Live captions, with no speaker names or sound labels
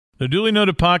The Duly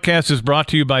Noted podcast is brought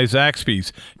to you by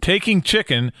Zaxby's, taking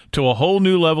chicken to a whole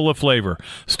new level of flavor.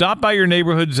 Stop by your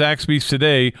neighborhood Zaxby's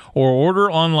today or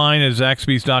order online at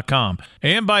Zaxby's.com.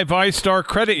 And by VyStar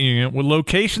Credit Union with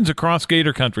locations across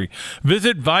Gator Country.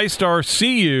 Visit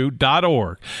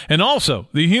VyStarCU.org. And also,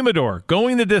 The Humidor,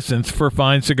 going the distance for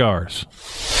fine cigars.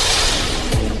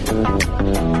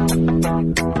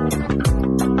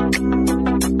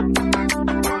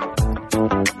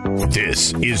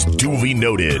 This is Duly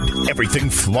Noted, everything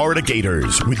Florida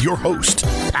Gators, with your host,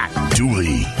 Pat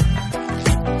Dooley.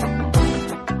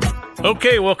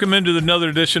 Okay, welcome into another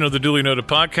edition of the Duly Noted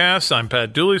podcast. I'm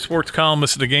Pat Dooley, sports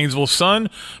columnist at the Gainesville Sun.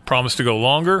 Promised to go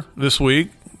longer this week,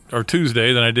 or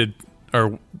Tuesday, than I did,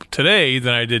 or today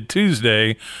than I did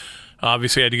Tuesday.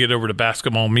 Obviously, I had to get over to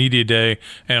Basketball Media Day,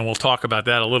 and we'll talk about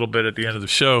that a little bit at the end of the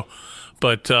show.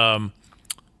 But,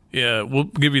 yeah, we'll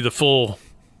give you the full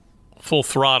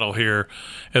throttle here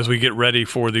as we get ready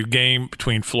for the game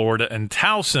between Florida and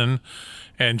Towson.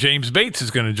 And James Bates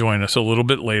is going to join us a little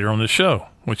bit later on the show,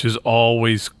 which is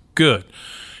always good.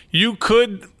 You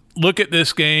could look at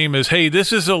this game as, hey,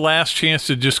 this is the last chance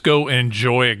to just go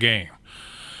enjoy a game.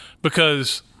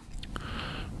 Because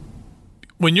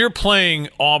when you're playing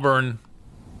Auburn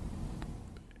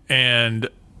and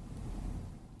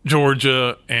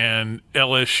Georgia and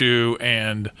LSU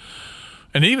and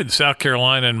even South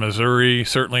Carolina and Missouri,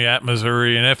 certainly at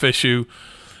Missouri and FSU,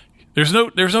 there's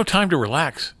no time to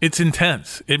relax. It's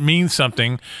intense. It means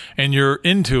something, and you're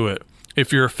into it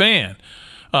if you're a fan.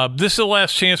 This is the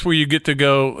last chance where you get to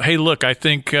go, hey, look, I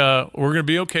think we're going to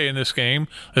be okay in this game.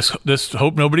 Let's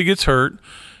hope nobody gets hurt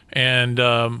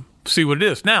and see what it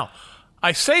is. Now,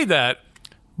 I say that,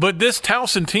 but this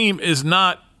Towson team is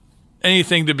not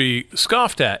anything to be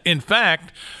scoffed at. In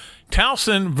fact,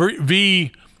 Towson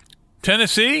v.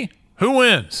 Tennessee, who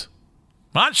wins?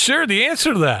 Not sure the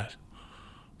answer to that.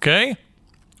 Okay?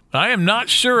 I am not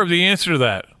sure of the answer to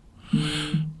that.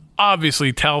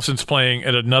 Obviously, Towson's playing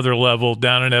at another level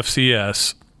down in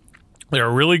FCS. They're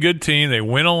a really good team. They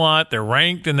win a lot. They're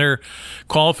ranked in their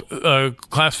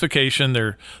classification.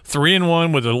 They're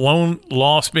 3-1 with a lone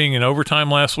loss being in overtime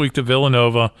last week to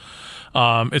Villanova.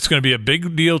 It's going to be a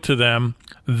big deal to them.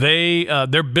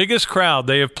 Their biggest crowd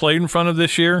they have played in front of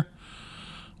this year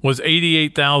was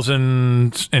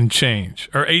 88,000 and change,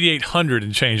 or 8,800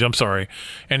 and change, I'm sorry.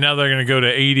 And now they're going to go to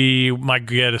 80, my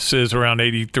guess is around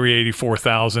 83,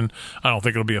 84,000. I don't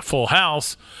think it'll be a full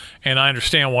house, and I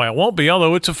understand why it won't be,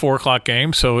 although it's a 4 o'clock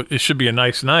game, so it should be a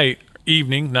nice night. And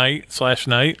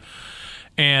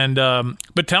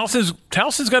but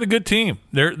Towson's got a good team.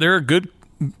 They're a good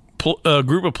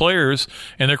group of players,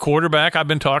 and their quarterback, I've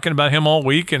been talking about him all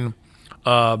week, and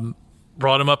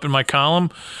brought him up in my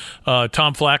column.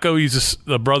 Tom Flacco, he's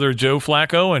the brother of Joe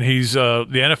Flacco, and he's the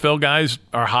NFL guys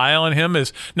are high on him.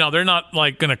 Now they're not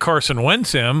like going to Carson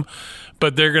Wentz him,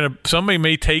 but somebody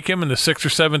may take him in the 6th or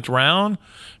 7th round.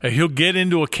 He'll get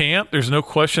into a camp. There's no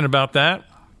question about that.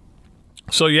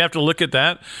 So you have to look at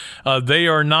that. They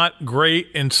are not great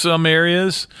in some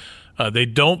areas. They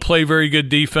don't play very good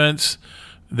defense.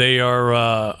 They are,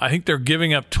 I think they're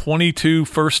giving up 22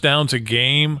 first downs a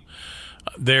game.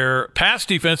 Their pass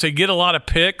defense, they get a lot of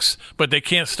picks, but they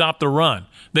can't stop the run.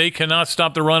 They cannot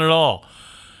stop the run at all.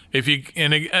 I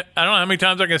don't know how many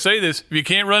times I can say this. If you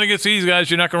can't run against these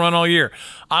guys, you're not going to run all year.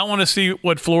 I want to see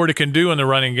what Florida can do in the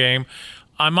running game.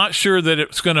 I'm not sure that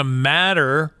it's going to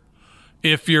matter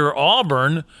if you're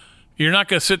Auburn. You're not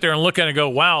going to sit there and look at it and go,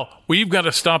 wow, we've got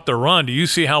to stop the run. Do you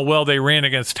see how well they ran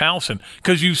against Towson?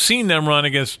 Because you've seen them run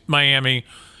against Miami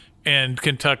and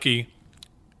Kentucky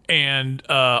and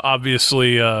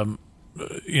obviously,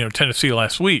 Tennessee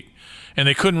last week. And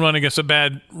they couldn't run against a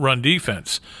bad run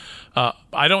defense.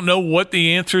 I don't know what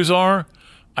the answers are.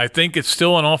 I think it's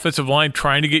still an offensive line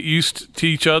trying to get used to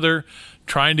each other,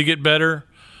 trying to get better,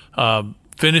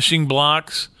 finishing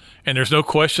blocks. And there's no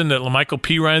question that LaMichael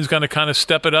P. Ryan's going to kind of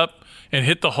step it up and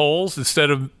hit the holes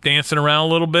instead of dancing around a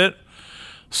little bit.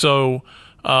 So,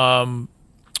 but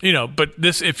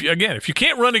if you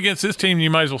can't run against this team, you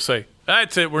might as well say,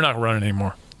 that's it, we're not running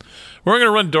anymore. We're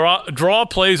going to run draw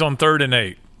plays on 3rd and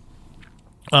 8.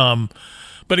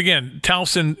 But again,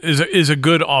 Towson is a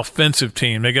good offensive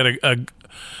team. They got a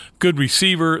good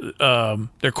receiver.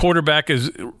 Their quarterback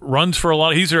runs for a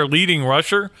lot. He's their leading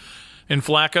rusher in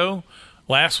Flacco.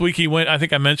 Last week he went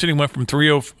from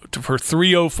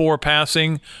 304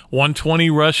 passing, 120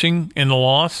 rushing in the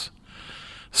loss.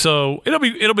 So it'll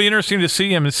be interesting to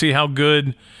see him and see how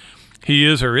good he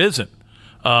is or isn't.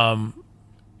 And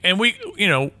we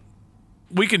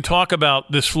can talk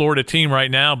about this Florida team right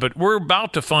now, but we're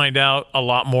about to find out a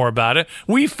lot more about it.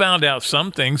 We found out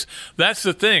some things. That's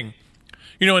the thing.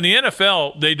 In the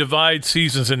NFL, they divide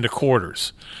seasons into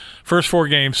quarters. First 4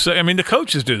 games. I mean, the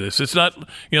coaches do this. It's not,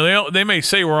 they may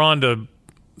say we're on to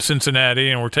Cincinnati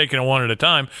and we're taking it one at a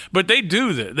time, but they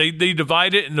do that. They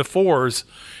divide it into 4s,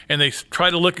 and they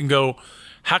try to look and go,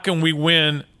 how can we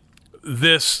win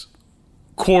this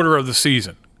quarter of the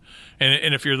season?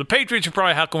 And if you're the Patriots, you're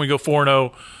probably, how can we go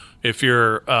 4-0? If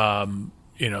you're,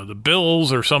 the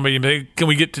Bills or somebody, can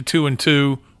we get to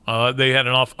 2-2? They had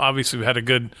obviously had a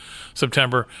good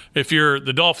September. If you're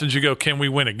the Dolphins, you go, can we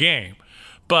win a game?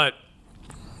 But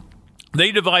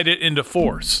they divide it into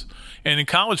 4s. And in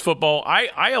college football,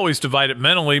 I always divide it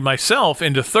mentally myself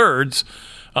into thirds.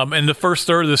 And the first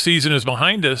third of the season is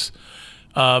behind us.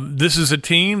 This is a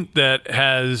team that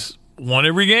has won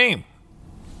every game.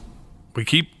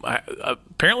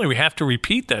 Apparently we have to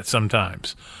repeat that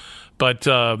sometimes. But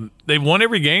they've won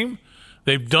every game.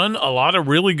 They've done a lot of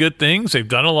really good things. They've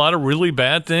done a lot of really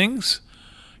bad things.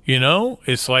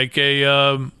 It's like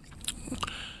a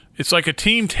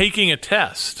team taking a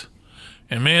test.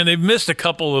 And, man, they've missed a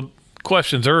couple of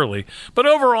questions early. But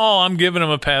overall, I'm giving them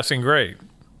a passing grade.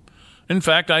 In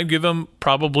fact, I'd give them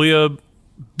probably a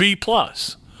B+.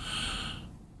 Because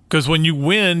when you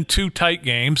win 2 tight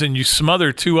games and you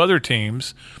smother 2 other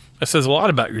teams, that says a lot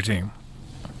about your team.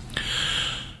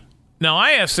 Now,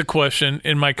 I asked the question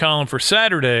in my column for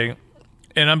Saturday,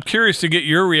 and I'm curious to get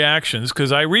your reactions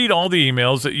because I read all the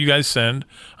emails that you guys send.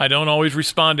 I don't always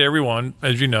respond to everyone,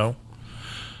 as you know.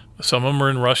 Some of them are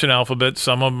in Russian alphabet.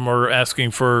 Some of them are asking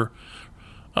for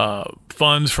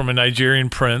funds from a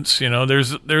Nigerian prince.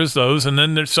 There's those. And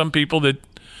then there's some people that,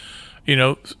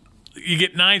 you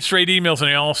get 9 straight emails and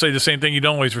they all say the same thing. You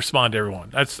don't always respond to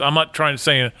everyone. I'm not trying to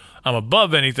say I'm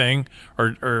above anything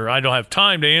or I don't have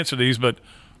time to answer these, but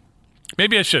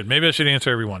maybe I should. Maybe I should answer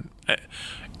everyone.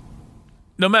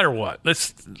 No matter what.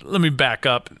 Let me back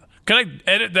up. Can I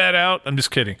edit that out? I'm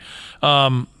just kidding.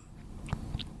 But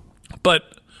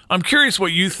I'm curious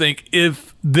what you think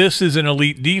if this is an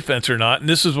elite defense or not, and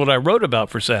this is what I wrote about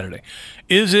for Saturday.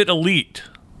 Is it elite?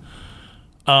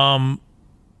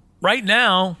 Right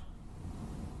now,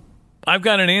 I've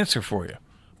got an answer for you,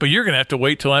 but you're going to have to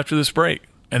wait till after this break,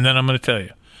 and then I'm going to tell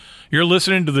you. You're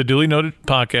listening to the Duly Noted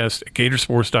podcast at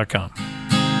Gatorsports.com.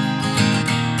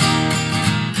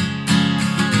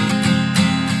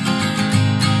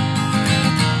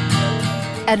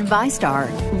 At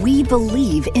ViStar, we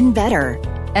believe in better.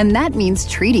 And that means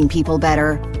treating people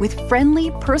better with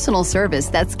friendly, personal service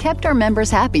that's kept our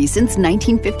members happy since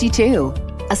 1952.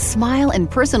 A smile and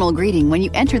personal greeting when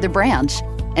you enter the branch,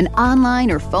 an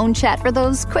online or phone chat for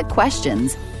those quick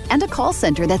questions, and a call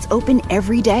center that's open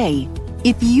every day.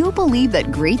 If you believe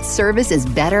that great service is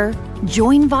better,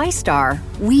 join ViStar.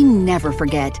 We never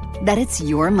forget that it's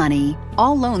your money.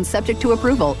 All loans subject to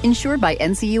approval, insured by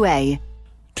NCUA.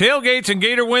 Tailgates and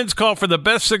Gator Wins call for the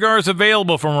best cigars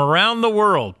available from around the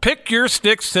world. Pick your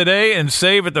sticks today and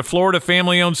save at the Florida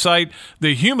family-owned site,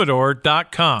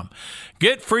 thehumidor.com.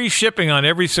 Get free shipping on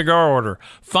every cigar order.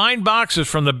 Find boxes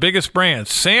from the biggest brands,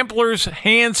 samplers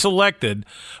hand-selected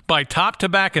by top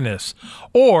tobacconists,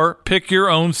 or pick your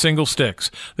own single sticks.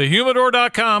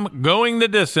 Thehumidor.com, going the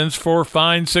distance for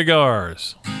fine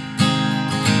cigars.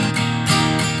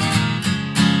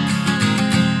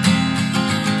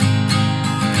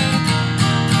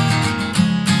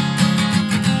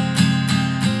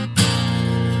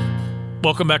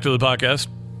 Welcome back to the podcast.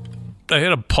 I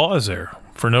had a pause there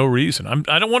for no reason.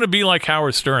 I don't want to be like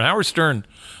Howard Stern. Howard Stern,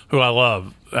 who I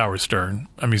love, Howard Stern.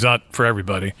 I mean, he's not for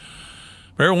everybody.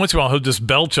 But every once in a while, he'll just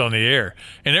belch on the air.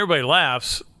 And everybody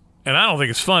laughs, and I don't think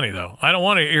it's funny, though. I don't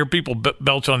want to hear people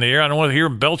belch on the air. I don't want to hear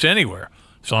them belch anywhere.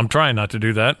 So I'm trying not to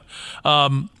do that.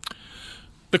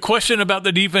 The question about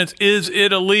the defense, is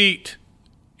it elite?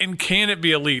 And can it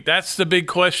be elite? That's the big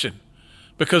question.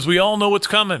 Because we all know what's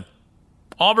coming.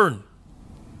 Auburn.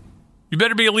 You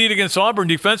better be elite against Auburn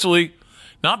defensively,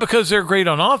 not because they're great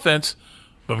on offense,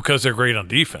 but because they're great on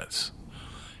defense.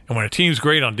 And when a team's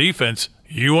great on defense,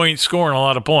 you ain't scoring a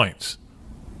lot of points.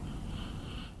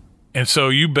 And so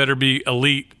you better be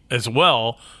elite as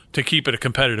well to keep it a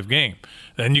competitive game.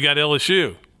 Then you got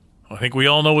LSU. I think we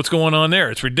all know what's going on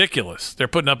there. It's ridiculous. They're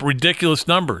putting up ridiculous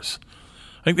numbers.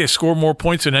 I think they score more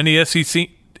points than any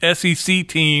SEC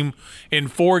team in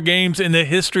 4 games in the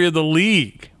history of the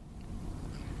league.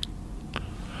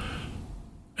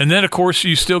 And then, of course,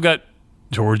 you still got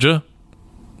Georgia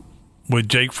with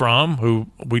Jake Fromm, who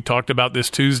we talked about this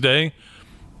Tuesday.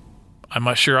 I'm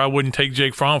not sure I wouldn't take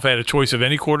Jake Fromm if I had a choice of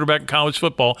any quarterback in college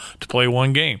football to play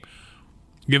one game.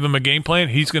 Give him a game plan,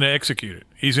 he's going to execute it.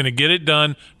 He's going to get it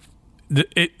done.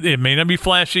 It may not be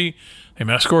flashy. They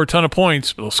may not score a ton of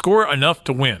points, but they'll score enough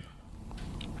to win.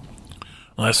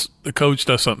 unless the coach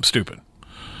does something stupid.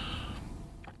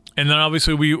 And then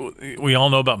obviously we all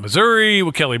know about Missouri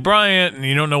with Kelly Bryant, and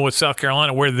you don't know what South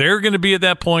Carolina, where they're going to be at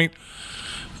that point.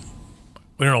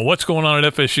 We don't know what's going on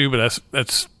at FSU, but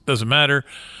that's doesn't matter.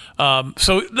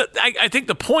 I think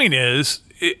the point is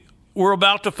we're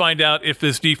about to find out if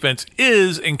this defense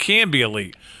is and can be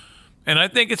elite. And I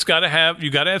think you got to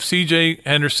have C.J.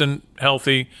 Henderson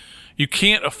healthy. You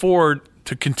can't afford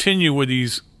to continue with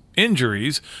these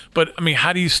injuries. But, I mean,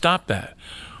 how do you stop that?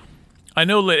 I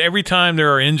know that every time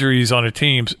there are injuries on a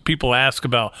team, people ask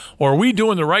about, well, are we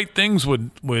doing the right things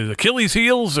with Achilles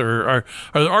heels, or are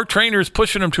our trainers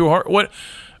pushing them too hard? What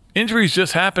injuries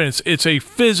just happen? It's a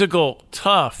physical,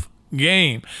 tough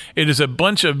game. It is a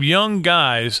bunch of young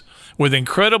guys with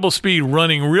incredible speed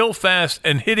running real fast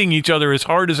and hitting each other as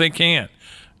hard as they can.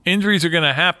 Injuries are going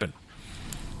to happen.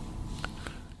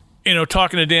 You know,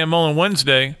 talking to Dan Mullen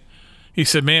Wednesday, he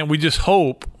said, man, we just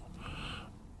hope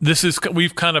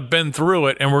we've kind of been through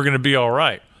it and we're going to be all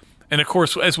right. And, of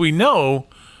course, as we know,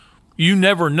 you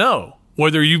never know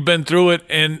whether you've been through it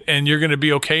and you're going to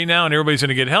be okay now and everybody's going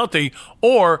to get healthy,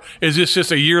 or is this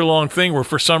just a year-long thing where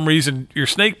for some reason you're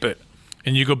snake bit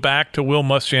and you go back to Will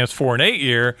Muschamp's 4-8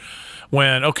 year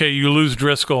when, okay, you lose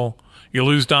Driscoll, you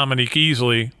lose Dominique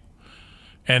Easley,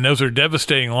 and those are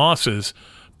devastating losses.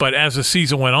 But as the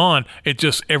season went on,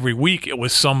 every week it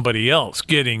was somebody else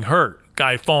getting hurt.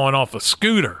 Guy falling off a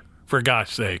scooter, for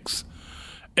gosh sakes.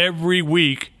 Every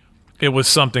week it was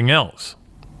something else.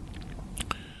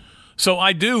 So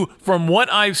from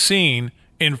what I've seen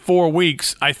in 4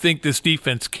 weeks, I think this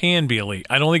defense can be elite.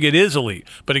 I don't think it is elite.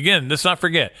 But again, let's not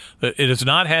forget that it has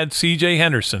not had C.J.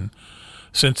 Henderson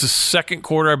since the second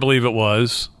quarter, I believe it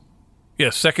was.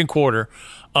 Yes, second quarter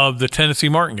of the Tennessee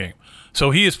Martin game.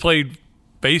 So he has played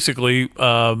basically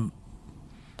a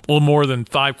little more than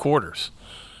 5 quarters.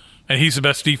 And he's the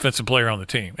best defensive player on the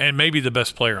team, and maybe the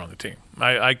best player on the team.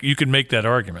 You can make that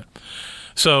argument.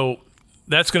 So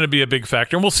that's going to be a big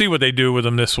factor, and we'll see what they do with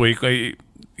him this week.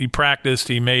 He practiced.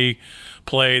 He may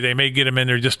play. They may get him in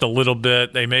there just a little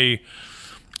bit. They may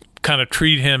kind of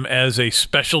treat him as a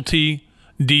specialty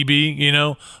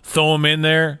DB, throw him in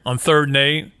there on 3rd and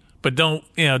 8, but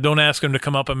don't ask him to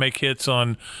come up and make hits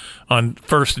on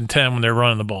 1st and 10 when they're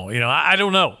running the ball. I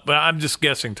don't know, but I'm just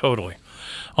guessing totally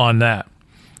on that.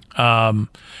 I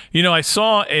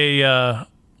saw a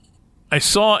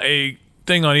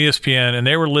thing on ESPN, and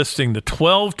they were listing the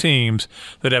 12 teams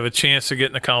that have a chance to get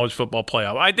in the college football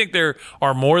playoff. I think there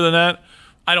are more than that.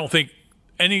 I don't think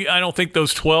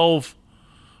those 12.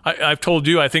 I've told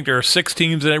you, I think there are 6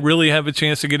 teams that really have a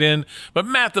chance to get in, but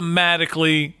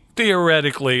mathematically,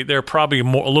 theoretically, they're probably a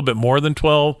little bit more than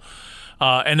 12.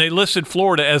 And they listed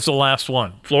Florida as the last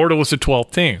one. Florida was the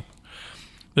 12th team.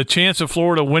 The chance of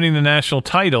Florida winning the national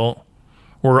title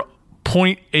were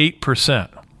 0.8%.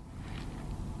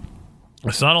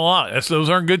 That's not a lot. Those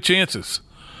aren't good chances.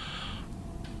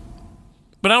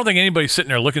 But I don't think anybody's sitting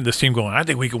there looking at this team going, I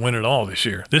think we can win it all this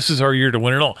year. This is our year to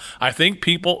win it all. I think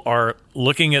people are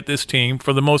looking at this team,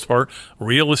 for the most part,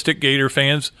 realistic Gator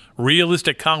fans,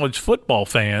 realistic college football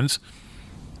fans,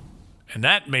 and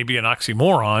that may be an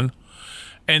oxymoron,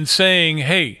 and saying,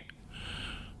 hey,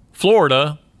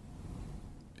 Florida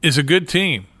is a good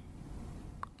team.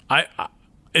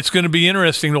 It's going to be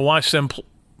interesting to watch them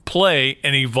play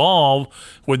and evolve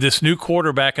with this new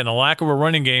quarterback and the lack of a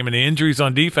running game and the injuries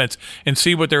on defense, and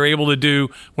see what they're able to do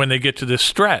when they get to this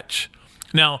stretch.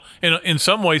 Now, in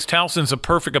some ways, Towson's a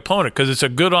perfect opponent because it's a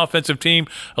good offensive team,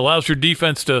 allows your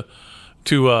defense to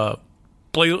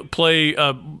play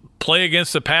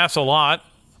against the pass a lot,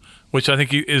 which I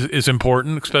think is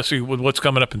important, especially with what's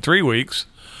coming up in 3 weeks.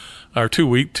 Or 2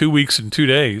 weeks and 2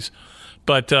 days.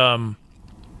 But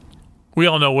we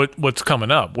all know what's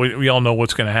coming up. We all know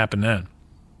what's going to happen then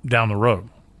down the road.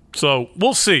 So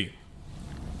we'll see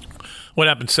what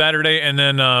happens Saturday, and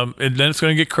then it's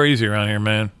going to get crazy around here,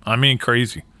 man. I mean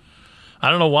crazy. I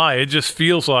don't know why. It just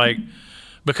feels like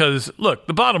 – because, look,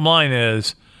 the bottom line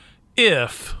is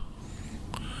if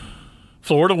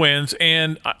Florida wins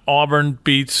and Auburn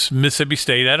beats Mississippi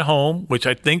State at home, which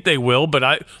I think they will,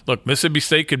 but Mississippi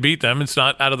State could beat them. It's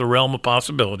not out of the realm of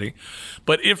possibility.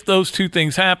 But if those two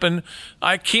things happen,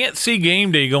 I can't see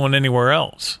game day going anywhere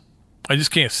else. I just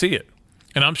can't see it.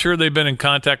 And I'm sure they've been in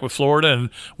contact with Florida, and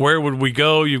where would we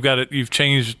go? You've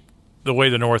changed the way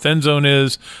the north end zone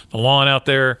is, the lawn out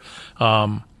there.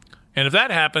 And if that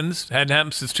happens, hadn't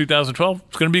happened since 2012,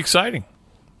 it's going to be exciting.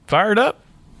 Fire it up.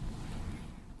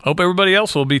 Hope everybody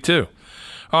else will be too.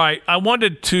 All right, I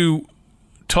wanted to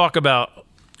talk about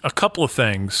a couple of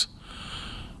things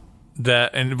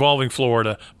that involving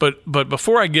Florida, but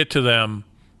before I get to them,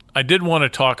 I did want to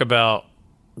talk about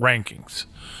rankings.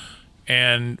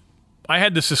 And I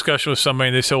had this discussion with somebody,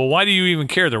 and they said, well, why do you even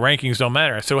care? The rankings don't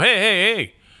matter. I said, well,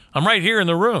 hey, I'm right here in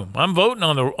the room. I'm voting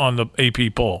on the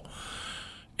AP poll.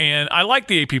 And I like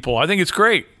the AP poll. I think it's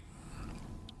great.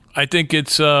 I think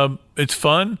it's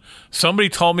fun. Somebody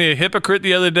called me a hypocrite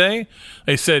the other day.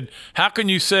 They said, how can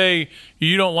you say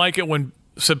you don't like it when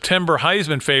September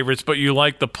Heisman favorites, but you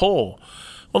like the poll?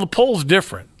 Well, the poll's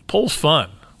different. The poll's fun.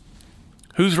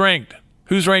 Who's ranked?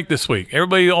 Who's ranked this week?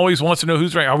 Everybody always wants to know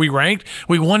who's ranked. Are we ranked?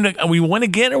 We won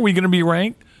again? Are we going to be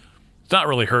ranked? It's not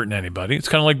really hurting anybody. It's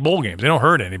kind of like bowl games. They don't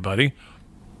hurt anybody.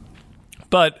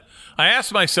 But I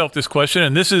asked myself this question,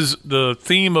 and this is the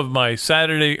theme of my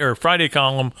Friday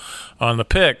column on the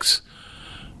picks.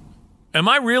 Am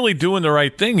I really doing the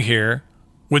right thing here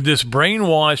with this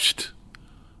brainwashed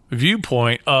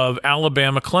viewpoint of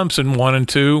Alabama Clemson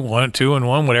 1-2,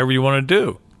 1-2-1, whatever you want to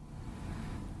do?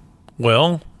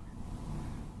 Well,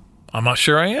 I'm not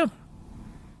sure I am.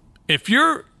 If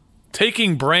you're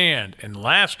taking brand and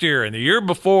last year and the year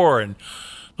before and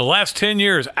the last 10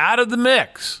 years out of the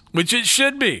mix, which it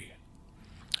should be,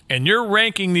 and you're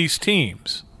ranking these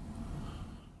teams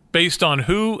based on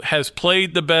who has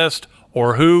played the best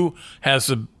or who has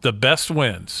the best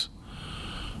wins,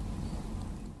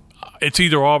 it's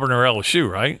either Auburn or LSU,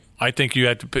 right? I think you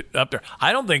have to put up there.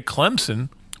 I don't think Clemson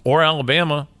or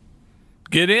Alabama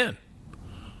get in.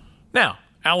 Now,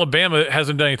 Alabama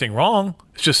hasn't done anything wrong.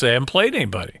 It's just they haven't played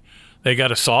anybody. They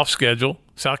got a soft schedule.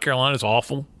 South Carolina's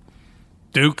awful.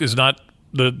 Duke is not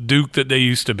the Duke that they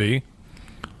used to be,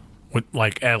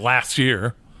 last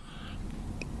year.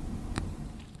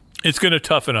 It's going to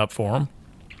toughen up for them.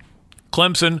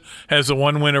 Clemson has the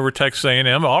one win over Texas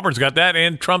A&M. Auburn's got that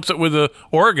and trumps it with the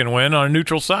Oregon win on a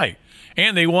neutral site.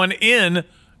 And they won in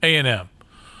A&M.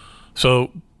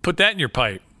 So put that in your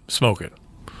pipe. Smoke it.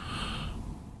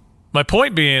 My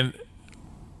point being,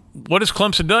 what has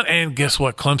Clemson done? And guess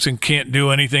what? Clemson can't do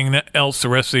anything else the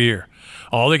rest of the year.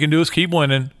 All they can do is keep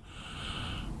winning.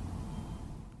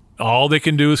 All they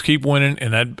can do is keep winning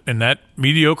in that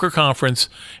mediocre conference,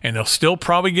 and they'll still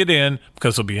probably get in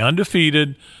because they'll be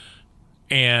undefeated,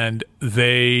 and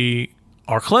they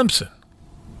are Clemson.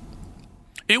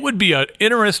 It would be an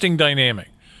interesting dynamic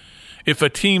if a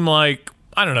team like,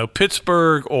 I don't know,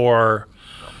 Pittsburgh or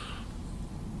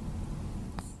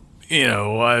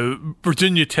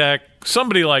Virginia Tech,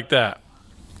 somebody like that,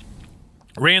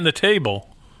 ran the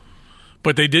table,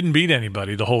 but they didn't beat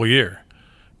anybody the whole year.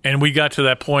 And we got to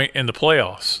that point in the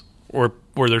playoffs where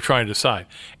they're trying to decide.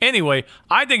 Anyway,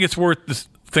 I think it's worth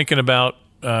thinking about,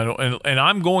 and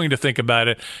I'm going to think about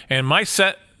it. And my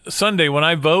Sunday, when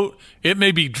I vote, it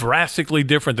may be drastically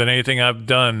different than anything I've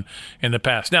done in the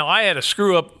past. Now, I had a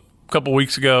screw-up a couple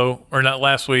weeks ago, or not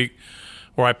last week,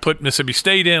 where I put Mississippi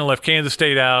State in and left Kansas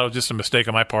State out. It was just a mistake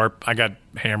on my part. I got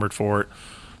hammered for it.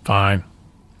 Fine.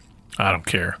 I don't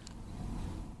care.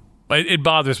 It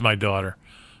bothers my daughter.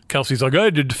 Kelsey's like, I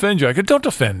had to defend you. I go, don't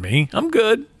defend me. I'm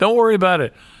good. Don't worry about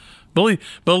it.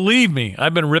 Believe me,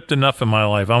 I've been ripped enough in my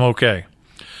life. I'm okay.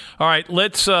 All right,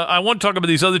 let's. I want to talk about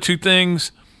these other two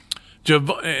things.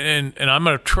 And I'm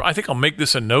going to try. I think I'll make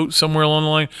this a note somewhere along the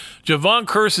line. Javon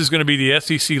Curse is going to be the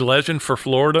SEC legend for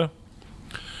Florida.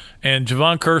 And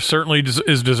Javon Curse certainly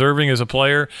is deserving as a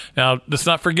player. Now, let's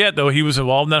not forget, though, he was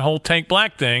involved in that whole Tank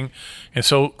Black thing. And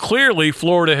so clearly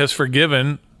Florida has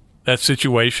forgiven that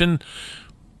situation.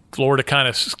 Florida kind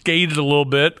of skated a little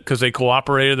bit because they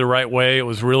cooperated the right way. It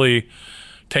was really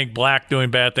Tank Black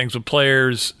doing bad things with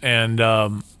players, and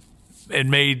it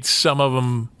made some of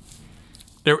them.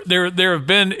 There have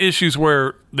been issues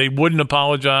where they wouldn't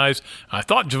apologize. I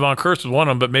thought Javon Curse was one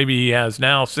of them, but maybe he has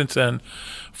now since then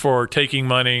for taking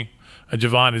money.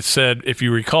 Javon had said, if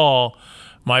you recall,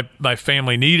 my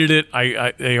family needed it.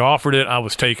 They offered it. I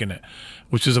was taking it,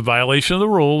 which is a violation of the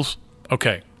rules.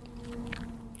 Okay.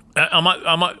 I'm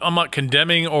not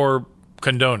condemning or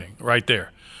condoning right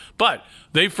there. But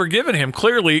they've forgiven him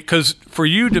clearly because for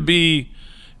you to be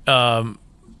an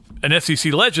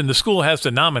SEC legend, the school has to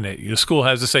nominate you. The school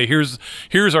has to say,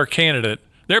 here's our candidate.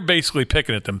 They're basically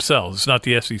picking it themselves. It's not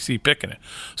the SEC picking it.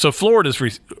 So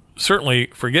Florida's certainly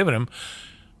forgiven him.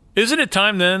 Isn't it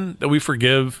time then that we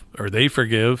forgive, or they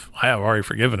forgive, I have already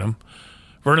forgiven him,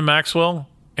 Vernon Maxwell,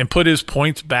 and put his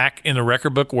points back in the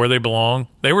record book where they belong?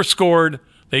 They were scored.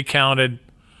 They counted.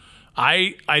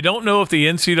 I don't know if the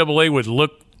NCAA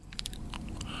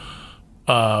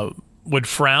would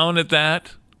frown at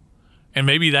that, and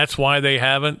maybe that's why they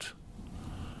haven't.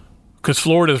 Because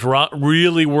Florida's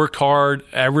really worked hard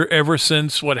ever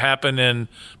since what happened in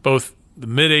both the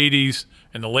mid-'80s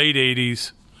and the late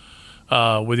 80s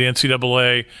with the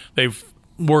NCAA. They've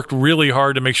worked really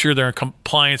hard to make sure they're in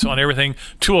compliance on everything,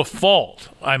 to a fault,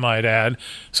 I might add,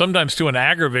 sometimes to an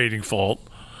aggravating fault.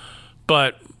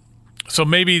 But so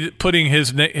maybe putting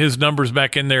his numbers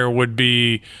back in there would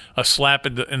be a slap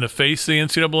in the face of the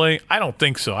NCAA. I don't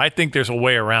think so. I think there's a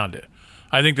way around it.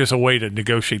 I think there's a way to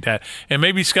negotiate that, and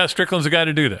maybe Scott Strickland's the guy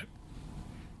to do that.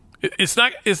 It's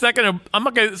not going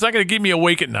to keep me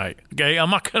awake at night. Okay,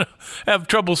 I'm not going to have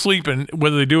trouble sleeping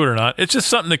whether they do it or not. It's just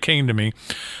something that came to me.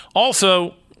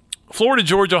 Also, Florida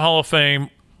Georgia Hall of Fame.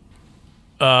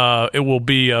 It will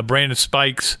be Brandon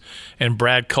Spikes and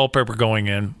Brad Culpepper going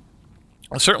in.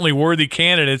 Certainly worthy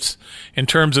candidates in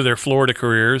terms of their Florida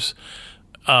careers.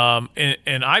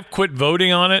 And I've quit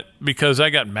voting on it because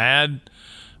I got mad.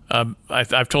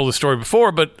 I've told the story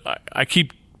before, but I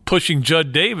keep pushing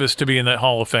Judd Davis to be in that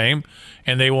Hall of Fame,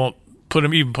 and they won't put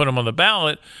him on the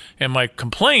ballot. And my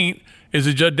complaint is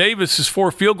that Judd Davis is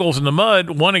 4 field goals in the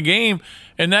mud, won a game,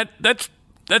 and that's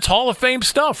Hall of Fame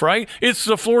stuff, right? It's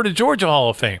the Florida Georgia Hall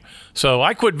of Fame. So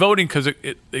I quit voting because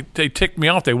they ticked me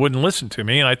off. They wouldn't listen to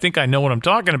me, and I think I know what I'm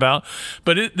talking about.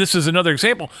 But this is another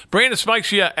example. Brandon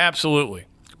Spikes, yeah, absolutely.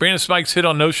 Brandon Spikes hit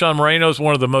on Noshawn Moreno is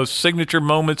one of the most signature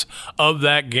moments of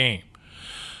that game.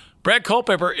 Brad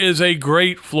Culpepper is a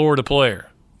great Florida player.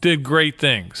 Did great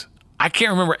things. I can't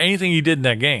remember anything he did in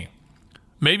that game.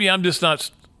 Maybe I'm just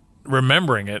not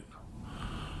remembering it.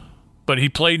 But he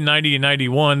played 90 and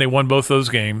 91. They won both those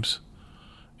games.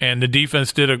 And the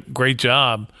defense did a great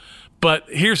job. But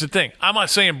here's the thing. I'm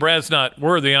not saying Brad's not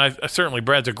worthy. And certainly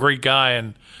Brad's a great guy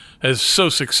and is so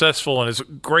successful and is a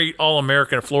great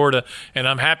All-American of Florida, and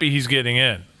I'm happy he's getting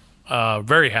in.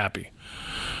 Very happy.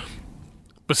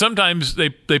 But sometimes they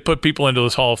put people into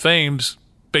those Hall of Fames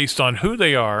based on who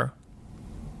they are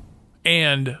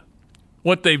and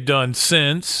what they've done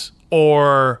since,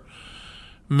 or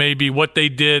maybe what they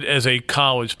did as a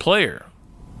college player.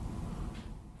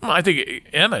 I think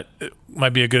Emmett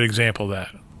might be a good example of that.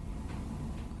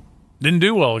 Didn't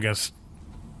do well against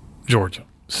Georgia.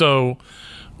 So,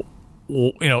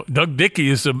 Doug Dickey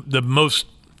is the most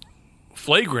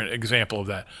flagrant example of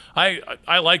that.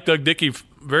 I like Doug Dickey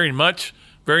very much,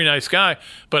 very nice guy,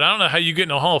 but I don't know how you get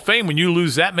in a Hall of Fame when you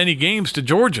lose that many games to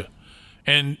Georgia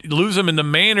and lose them in the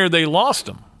manner they lost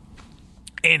them.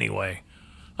 Anyway,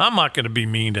 I'm not going to be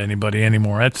mean to anybody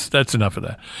anymore. That's enough of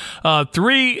that.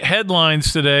 3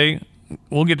 headlines today.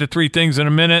 We'll get to 3 things in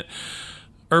a minute.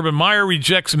 Urban Meyer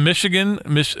rejects Michigan.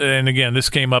 And again, this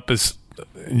came up as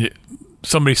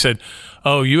somebody said,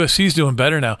 oh, USC's doing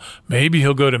better now. Maybe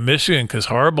he'll go to Michigan because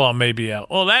Harbaugh may be out.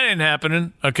 Well, that ain't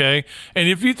happening, okay? And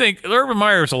if you think Urban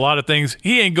Meyer's a lot of things,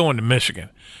 he ain't going to Michigan.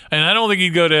 And I don't think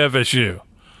he'd go to FSU.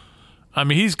 I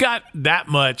mean, he's got that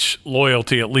much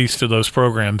loyalty, at least, to those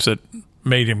programs that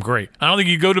made him great. I don't think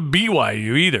he'd go to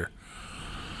BYU either.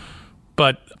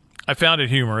 But I found it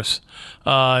humorous.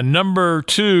 Number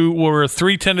 2 were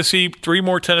 3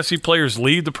 more Tennessee players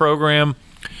leave the program.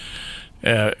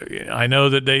 I know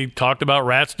that they talked about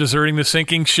rats deserting the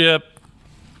sinking ship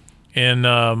in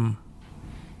the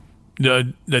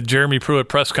Jeremy Pruitt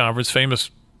press conference,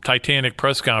 famous Titanic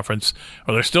press conference.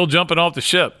 Well, they're still jumping off the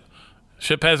ship.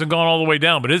 Ship hasn't gone all the way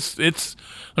down, but it's. Let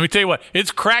me tell you what,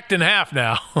 it's cracked in half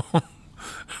now.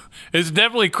 It's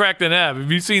definitely cracked in half. If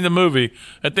you've seen the movie,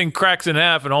 that thing cracks in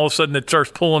half, and all of a sudden it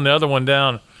starts pulling the other one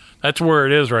down. That's where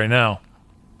it is right now.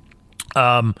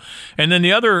 And then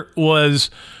the other was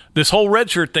this whole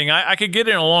redshirt thing. I could get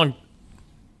in a long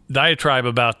diatribe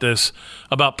about this,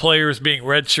 about players being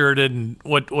redshirted and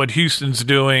what Houston's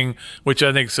doing, which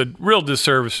I think is a real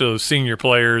disservice to those senior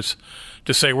players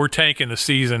to say we're tanking the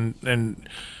season. And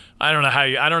I don't know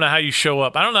how you show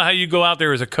up. I don't know how you go out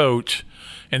there as a coach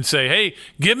and say, hey,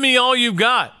 give me all you've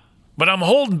got, but I'm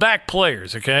holding back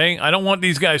players, okay? I don't want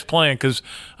these guys playing because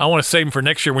I want to save them for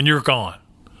next year when you're gone.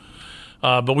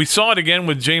 But we saw it again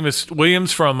with Jameis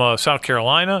Williams from South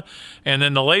Carolina. And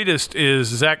then the latest is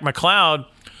Zach McLeod,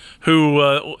 who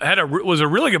was a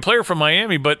really good player from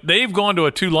Miami, but they've gone to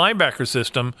a 2 linebacker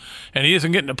system, and he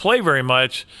isn't getting to play very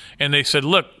much. And they said,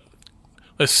 look,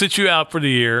 let's sit you out for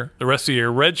the rest of the year,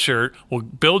 red shirt. We'll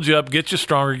build you up, get you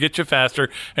stronger, get you faster,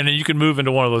 and then you can move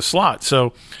into one of those slots.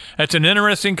 So that's an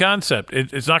interesting concept.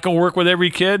 It's not going to work with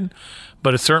every kid,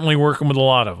 but it's certainly working with a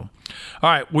lot of them. All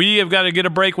right, we have got to get a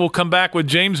break. We'll come back with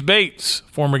James Bates,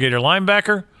 former Gator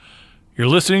linebacker. You're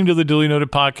listening to the Duly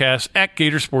Noted podcast at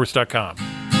Gatorsports.com.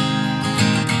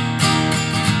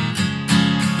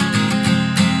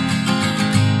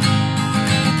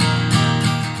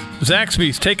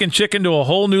 Zaxby's taking chicken to a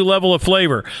whole new level of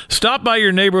flavor. Stop by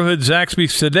your neighborhood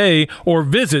Zaxby's today or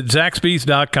visit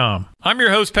Zaxby's.com. I'm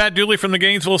your host, Pat Dooley from the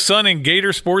Gainesville Sun and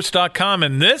Gatorsports.com,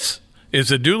 and this is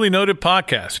the Duly Noted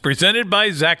podcast presented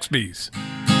by Zaxby's.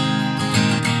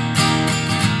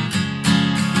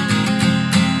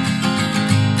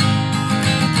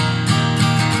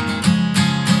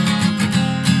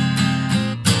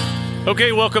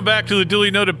 Okay, welcome back to the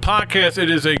Duly Noted podcast. It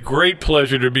is a great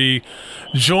pleasure to be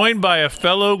joined by a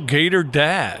fellow Gator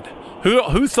dad.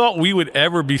 Who thought we would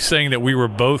ever be saying that we were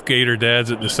both Gator dads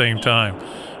at the same time?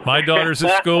 My daughter's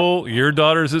at school, your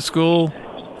daughter's at school.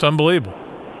 It's unbelievable.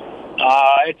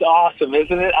 It's awesome,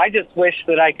 isn't it? I just wish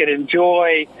that I could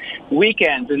enjoy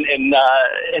weekends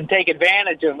and take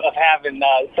advantage of having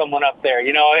someone up there.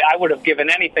 You know, I would have given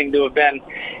anything to have been,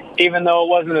 even though it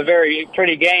wasn't a very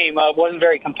pretty game, it wasn't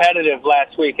very competitive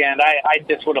last weekend. I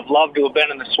just would have loved to have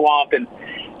been in the swamp and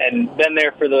been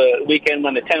there for the weekend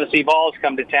when the Tennessee Vols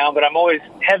come to town. But I'm always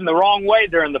heading the wrong way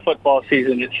during the football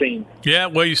season, it seems. Yeah,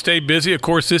 well, you stay busy. Of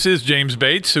course, this is James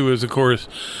Bates, who is, of course,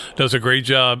 does a great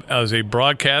job as a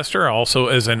broadcaster, also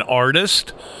as an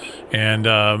artist. And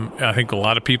I think a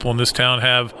lot of people in this town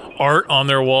have art on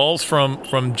their walls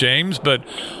from James. But,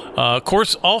 of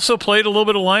course, also played a little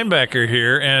bit of linebacker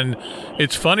here. And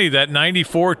it's funny, that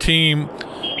 94 team,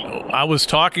 I was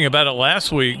talking about it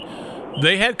last week,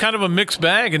 they had kind of a mixed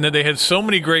bag in that they had so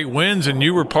many great wins, and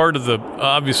you were part of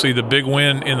obviously the big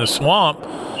win in the swamp,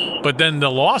 but then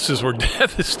the losses were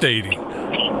devastating.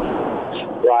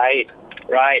 Right.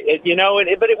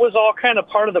 But it was all kind of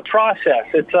part of the process.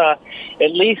 It's at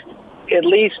least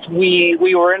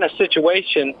we were in a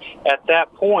situation at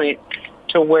that point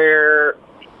to where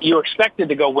you expected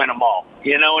to go win them all,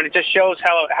 you know, and it just shows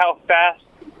how fast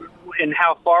and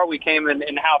how far we came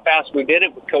and how fast we did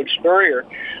it with Coach Spurrier.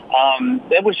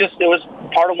 It was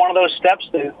part of one of those steps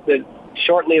that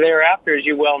shortly thereafter, as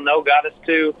you well know, got us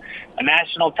to a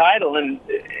national title and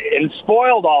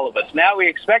spoiled all of us. Now we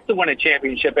expect to win a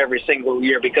championship every single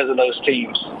year because of those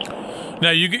teams.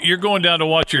 Now you're going down to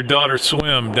watch your daughter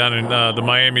swim down in the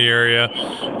Miami area,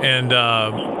 and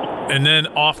then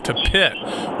off to Pitt.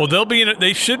 Well,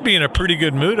 they should be in a pretty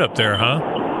good mood up there,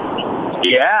 huh?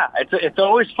 Yeah, it's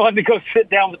always fun to go sit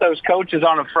down with those coaches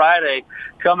on a Friday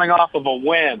coming off of a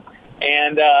win.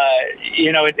 And,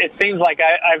 you know, it seems like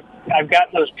I've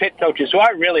gotten those Pitt coaches who I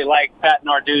really like, Pat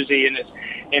Narduzzi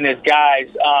and his guys.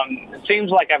 It seems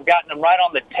like I've gotten them right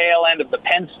on the tail end of the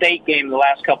Penn State game the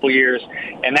last couple of years,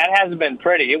 and that hasn't been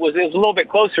pretty. It was a little bit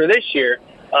closer this year.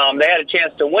 They had a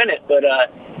chance to win it, but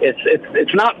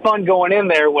it's not fun going in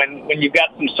there when you've got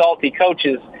some salty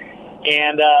coaches.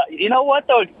 And you know what,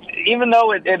 though? Even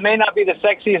though it may not be the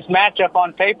sexiest matchup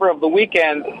on paper of the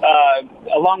weekend,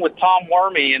 along with Tom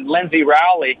Wormy and Lindsey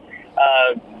Rowley,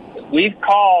 we've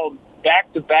called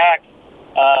back-to-back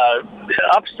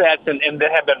upsets and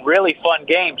that have been really fun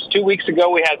games. 2 weeks ago,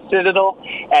 we had Citadel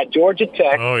at Georgia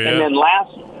Tech. Oh, yeah. And then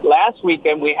last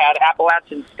weekend, we had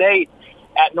Appalachian State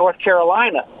at North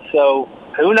Carolina. So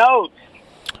who knows?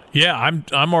 Yeah,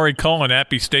 I'm already calling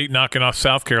Appy State knocking off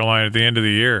South Carolina at the end of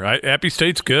the year. Appy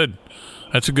State's good.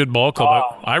 That's a good ball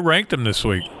club. I ranked them this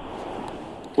week.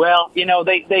 Well, you know,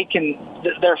 they're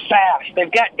fast.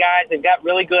 They've got guys. They've got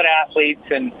really good athletes,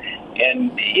 and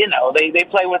you know they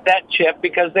play with that chip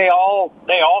because they all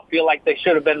feel like they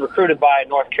should have been recruited by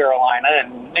North Carolina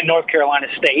and North Carolina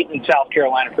State and South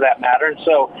Carolina for that matter. And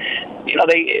so, you know,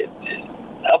 they.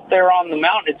 Up there on the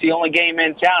mountain, it's the only game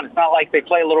in town. It's not like they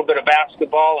play a little bit of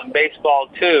basketball and baseball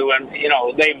too, and you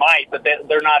know they might, but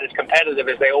they're not as competitive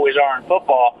as they always are in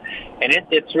football. And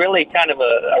it's really kind of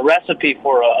a recipe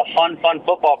for a fun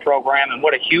football program. And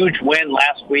what a huge win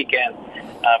last weekend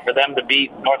for them to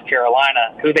beat North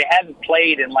Carolina, who they hadn't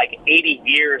played in like 80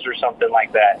 years or something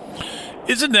like that.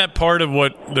 Isn't that part of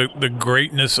what the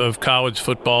greatness of college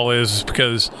football is?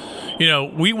 Because, you know,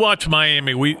 we watch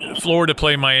Florida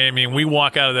play Miami, and we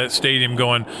walk out of that stadium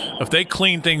going, if they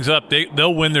clean things up,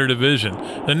 they'll win their division.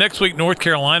 The next week, North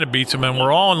Carolina beats them, and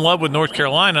we're all in love with North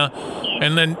Carolina.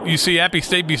 And then you see Appy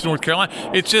State beats North Carolina.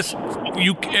 It's just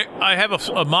I have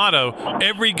a motto: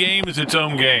 every game is its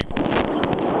own game.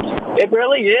 It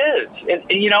really is, and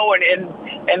you know,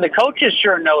 and the coaches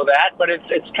sure know that, but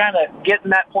it's kind of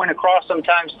getting that point across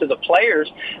sometimes to the players.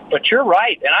 But you're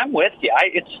right, and I'm with you.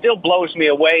 It still blows me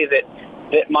away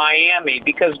that Miami,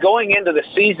 because going into the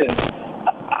season,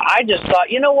 I just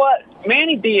thought, you know what,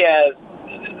 Manny Diaz,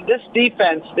 this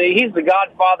defense, he's the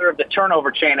godfather of the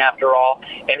turnover chain after all,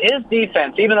 and his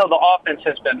defense, even though the offense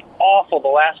has been awful the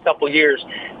last couple of years,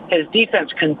 his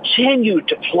defense continued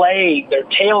to play their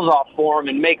tails off for him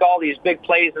and make all these big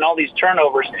plays and all these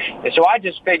turnovers. And so I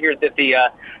just figured that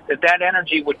that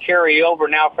energy would carry over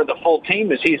now for the full team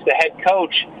as he's the head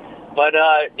coach. But,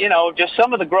 you know, just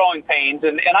some of the growing pains,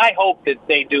 and I hope that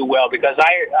they do well because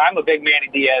I'm a big Manny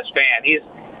Diaz fan.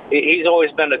 he's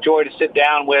always been a joy to sit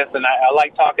down with, and I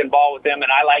like talking ball with him,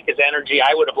 and I like his energy.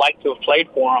 I would have liked to have played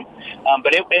for him,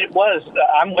 but it was.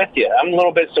 I'm with you. I'm a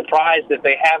little bit surprised that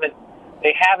they haven't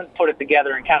put it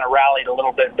together and kind of rallied a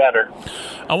little bit better.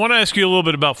 I want to ask you a little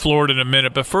bit about Florida in a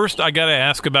minute, but first I got to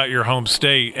ask about your home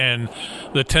state and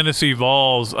the Tennessee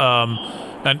Vols.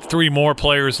 And 3 more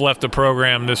players left the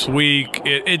program this week.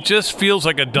 It just feels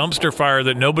like a dumpster fire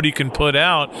that nobody can put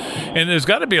out, and there's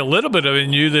got to be a little bit of it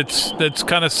in you that's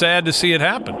kind of sad to see it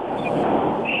happen.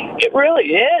 It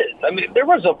really is. I mean, there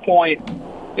was a point,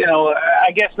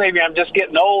 I guess maybe I'm just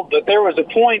getting old, but there was a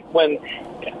point when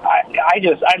I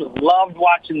loved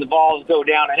watching the Vols go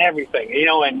down and everything,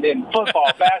 in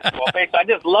football, basketball, baseball. I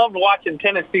just loved watching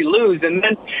Tennessee lose. And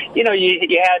then,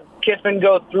 you had Kiffin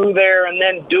go through there and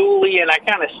then Dooley, and I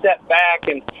kind of stepped back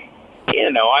and,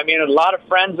 a lot of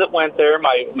friends that went there.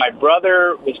 My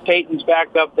brother was Peyton's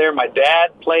back up there. My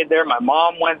dad played there. My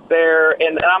mom went there.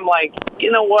 And I'm like,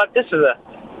 you know what? This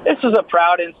is a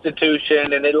proud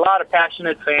institution and a lot of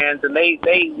passionate fans. And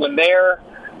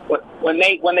when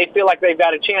they feel like they've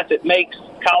got a chance, it makes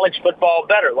college football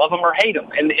better, love them or hate them.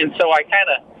 And so I kind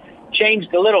of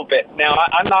changed a little bit. Now,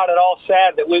 I'm not at all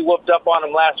sad that we whooped up on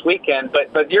them last weekend,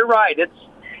 but you're right.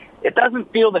 It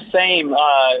doesn't feel the same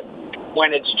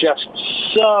when it's just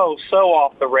so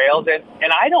off the rails.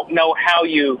 And I don't know how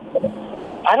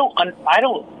I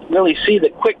don't really see the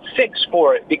quick fix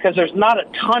for it because there's not a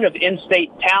ton of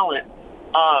in-state talent.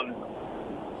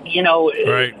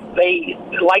 Right.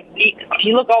 If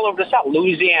you look all over the South,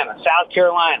 Louisiana, South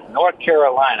Carolina, North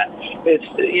Carolina, it's,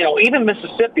 even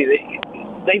Mississippi,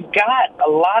 they've got a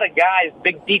lot of guys,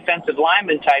 big defensive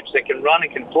lineman types that can run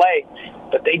and can play,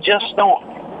 but they just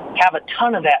don't have a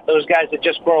ton of that. Those guys that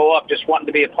just grow up just wanting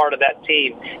to be a part of that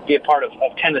team, be a part of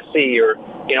Tennessee or,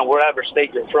 wherever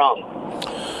state you're from.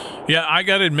 Yeah, I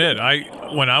got to admit,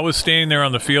 when I was standing there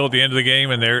on the field at the end of the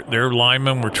game and their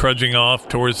linemen were trudging off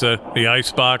towards the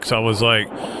ice box, I was like,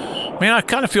 man, I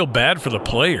kind of feel bad for the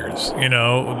players.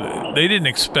 They didn't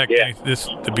expect this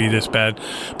to be this bad.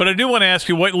 But I do want to ask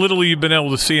you what little you've been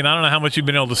able to see, and I don't know how much you've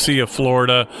been able to see of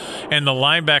Florida and the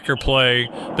linebacker play,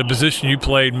 the position you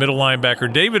played, middle linebacker.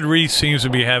 David Reese seems to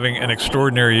be having an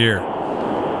extraordinary year.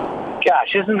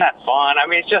 Gosh, isn't that fun? I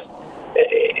mean, it's just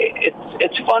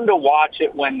it's fun to watch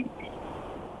it when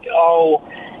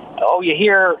you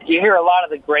hear a lot of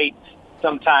the greats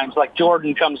sometimes, like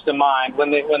Jordan comes to mind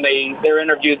when they're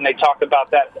interviewed and they talk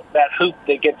about that hoop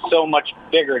that gets so much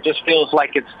bigger. It just feels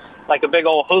like it's like a big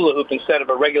old hula hoop instead of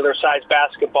a regular sized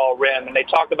basketball rim. And they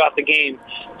talk about the game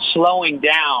slowing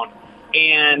down,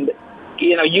 and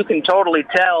you can totally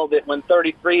tell that when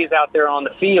 33 is out there on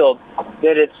the field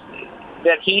that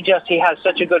he has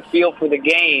such a good feel for the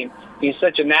game. He's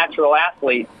such a natural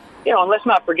athlete. And let's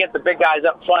not forget the big guys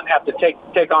up front have to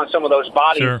take on some of those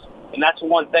bodies. Sure. And that's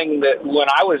one thing that when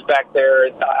I was back there,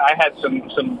 I had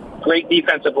some great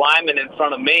defensive linemen in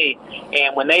front of me.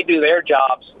 And when they do their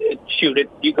jobs,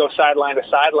 you go sideline to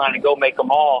sideline and go make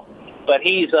them all. But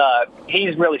he's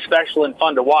really special and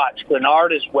fun to watch.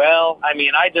 Glenard as well. I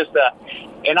mean, I just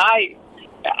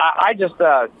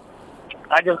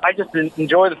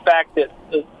enjoy the fact that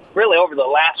really over the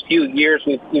last few years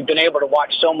we've been able to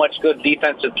watch so much good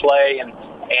defensive play, and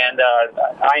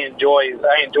I enjoy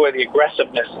the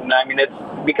aggressiveness. And I mean, it's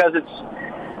because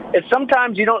it's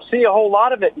sometimes you don't see a whole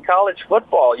lot of it in college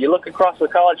football. You look across the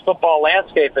college football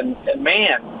landscape and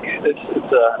man,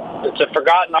 it's a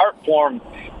forgotten art form.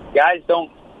 Guys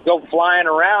don't go flying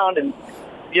around, and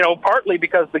partly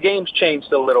because the game's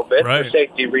changed a little bit for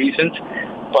safety reasons.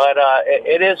 But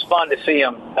it is fun to see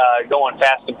them going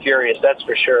fast and furious, that's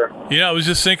for sure. Yeah, I was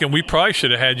just thinking we probably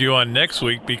should have had you on next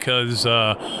week because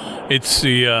it's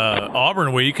the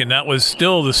Auburn week, and that was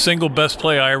still the single best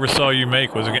play I ever saw you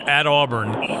make was at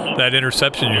Auburn, that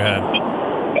interception you had.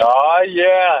 Oh,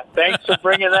 yeah. Thanks for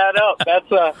bringing that up. That's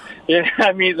the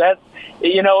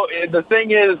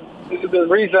thing is, the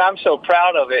reason I'm so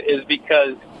proud of it is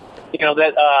because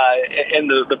and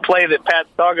the play that Pat's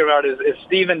talking about is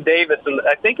Stephen Davis, and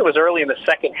I think it was early in the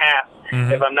second half,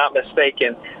 if I'm not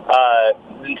mistaken.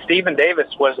 Stephen Davis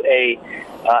was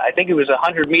I think he was a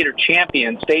 100-meter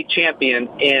champion, state champion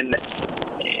in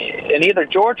either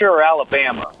Georgia or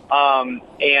Alabama,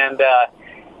 and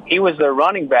he was their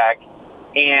running back,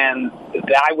 and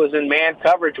I was in man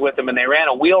coverage with them, and they ran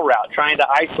a wheel route trying to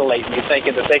isolate me,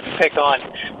 thinking that they could pick on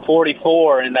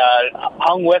 44, and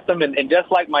hung with them. And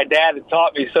just like my dad had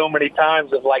taught me so many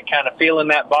times of, like, kind of feeling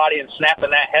that body and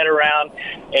snapping that head around.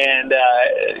 And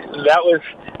that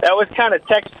was kind of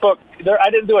textbook.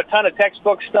 I didn't do a ton of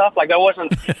textbook stuff. Like, I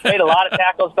made a lot of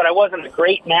tackles, but I wasn't a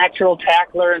great natural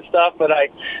tackler and stuff. But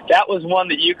that was one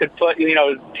that you could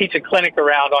teach a clinic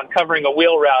around on covering a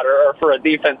wheel route or for a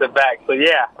defensive back. So,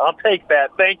 yeah, I'll take that.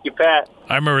 Thank you, Pat.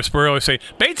 I remember Spurrier always say,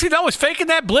 Batesy's always faking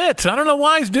that blitz. I don't know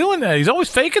why he's doing that. He's always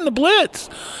faking the blitz.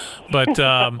 But,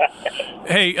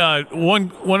 hey,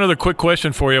 one other quick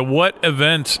question for you. What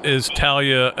events is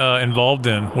Talia involved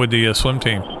in with the swim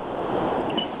team?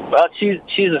 Well, she's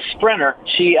a sprinter.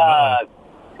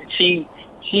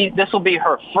 This will be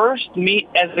her first meet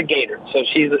as a Gator. So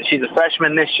she's a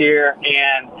freshman this year,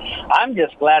 and I'm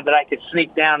just glad that I could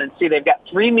sneak down and see. They've got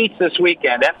 3 meets this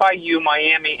weekend: FIU,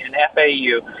 Miami, and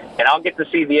FAU. And I'll get to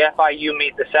see the FIU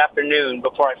meet this afternoon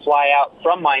before I fly out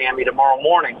from Miami tomorrow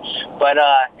morning. But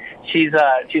she's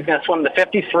going to swim the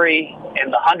 50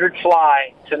 and the 100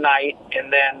 fly tonight,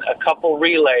 and then a couple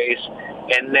relays,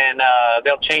 and then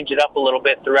they'll change it up a little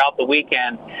bit throughout the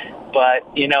weekend. But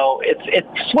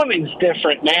it's swimming's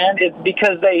different, man. It's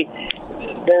because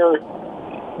they're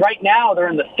right now they're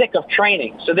in the thick of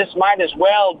training, so this might as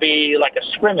well be like a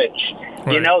scrimmage.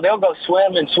 Right. They'll go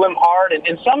swim and swim hard,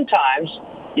 and sometimes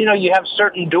you have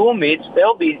certain dual meets.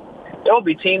 There'll be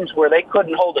teams where they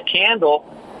couldn't hold a candle.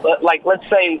 But like let's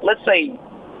say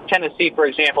Tennessee, for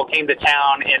example, came to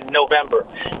town in November,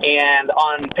 and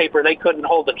on paper they couldn't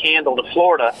hold a candle to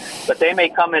Florida, but they may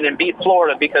come in and beat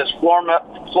Florida because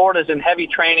Florida's in heavy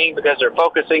training because they're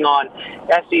focusing on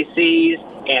SECs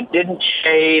and didn't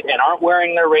shade and aren't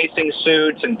wearing their racing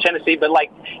suits, and Tennessee,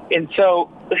 so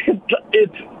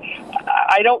it's.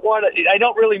 I don't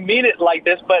really mean it like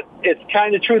this, but it's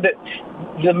kind of true that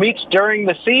the meets during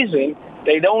the season,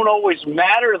 they don't always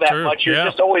matter that much. You're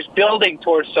just always building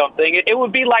towards something. It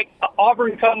would be like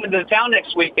Auburn coming to town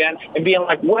next weekend and being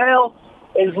like, well,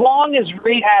 as long as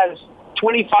Reed has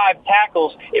 25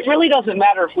 tackles, it really doesn't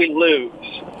matter if we lose.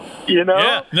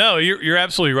 Yeah, no, you're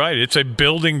absolutely right. It's a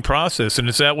building process, and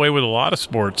it's that way with a lot of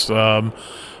sports.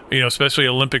 Especially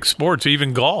Olympic sports,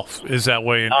 even golf is that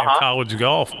way in college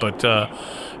golf. But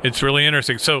it's really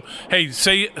interesting. So, hey,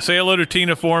 say hello to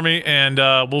Tina for me, and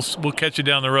we'll catch you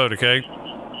down the road, okay?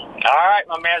 All right,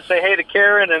 my man. Say hey to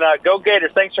Karen, and go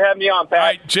Gators. Thanks for having me on, Pat. All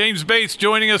right, James Bates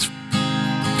joining us.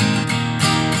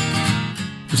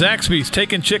 Zaxby's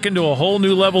taking chicken to a whole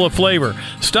new level of flavor.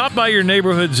 Stop by your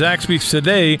neighborhood Zaxby's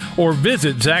today or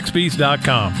visit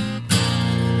Zaxby's.com.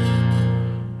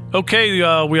 Okay,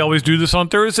 we always do this on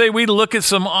Thursday. We look at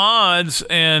some odds,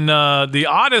 and the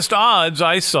oddest odds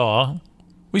I saw,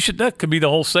 that could be the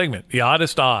whole segment, the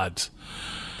oddest odds,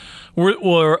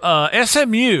 were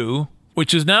SMU,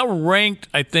 which is now ranked,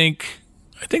 I think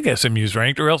SMU's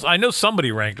ranked, or else I know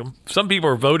somebody ranked them. Some people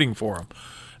are voting for them.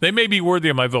 They may be worthy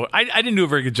of my vote. I didn't do a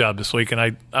very good job this week,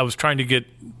 and I was trying to get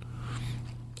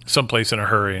someplace in a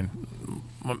hurry, and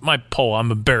my poll, I'm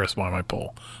embarrassed by my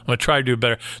poll. I'm going to try to do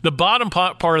better. The bottom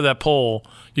part of that poll,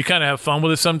 you kind of have fun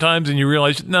with it sometimes, and you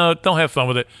realize, no, don't have fun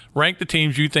with it. Rank the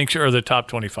teams you think are the top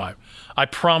 25. I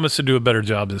promise to do a better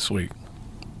job this week.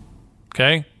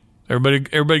 Okay?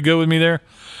 Everybody good with me there?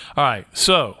 All right,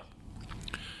 so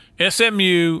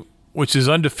SMU, which is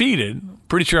undefeated,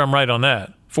 pretty sure I'm right on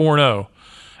that, 4-0,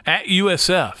 at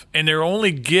USF, and they're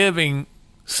only giving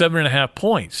 7.5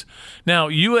 points. Now,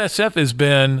 USF has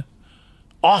been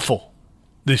awful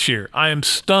this year. I am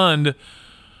stunned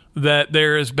that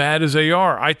they're as bad as they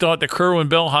are. I thought the Kerwin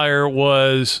Bell hire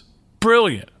was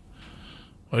brilliant.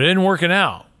 But it didn't work it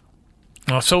out.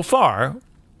 Well, so far,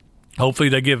 hopefully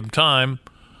they give him time.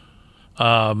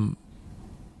 I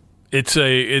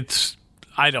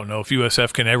don't know if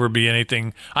USF can ever be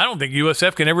anything. I don't think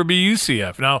USF can ever be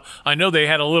UCF. Now, I know they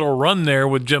had a little run there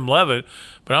with Jim Leavitt,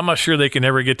 but I'm not sure they can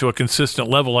ever get to a consistent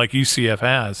level like UCF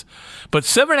has. But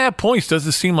 7.5 points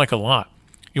doesn't seem like a lot.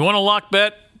 You want a lock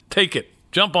bet? Take it.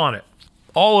 Jump on it.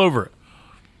 All over it.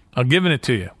 I'm giving it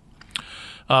to you.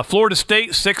 Florida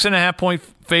State, 6.5 point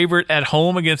favorite at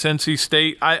home against NC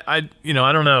State. I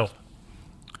don't know.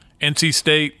 NC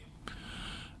State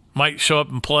might show up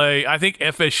and play. I think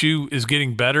FSU is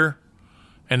getting better,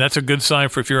 and that's a good sign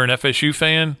for if you're an FSU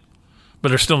fan, but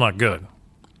they're still not good.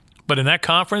 But in that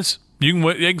conference, they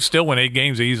can still win 8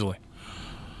 games easily.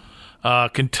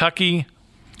 Kentucky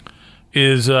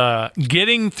is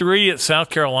getting 3 at South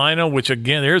Carolina, which,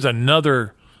 again, there's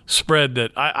another spread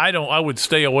that I would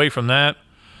stay away from that.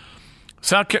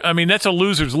 That's a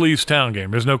losers leaves town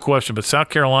game. There's no question. But South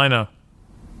Carolina,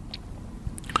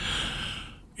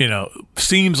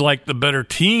 seems like the better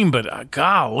team, but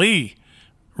golly,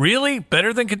 really?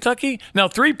 Better than Kentucky? Now,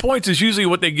 3 points is usually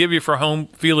what they give you for home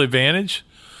field advantage.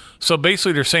 So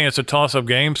basically they're saying it's a toss-up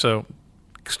game, so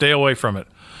stay away from it.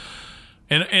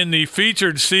 In the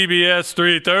featured CBS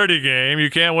 3:30 game, you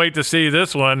can't wait to see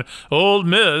this one. Ole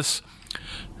Miss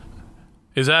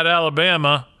is at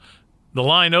Alabama. The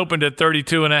line opened at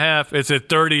 32.5. It's at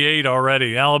 38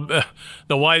 already. The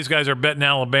wise guys are betting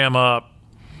Alabama up.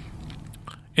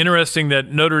 Interesting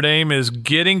that Notre Dame is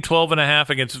getting 12.5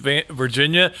 against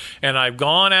Virginia, and I've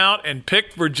gone out and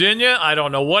picked Virginia. I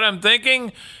don't know what I'm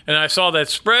thinking, and I saw that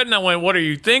spread, and I went, what are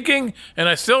you thinking? And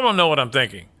I still don't know what I'm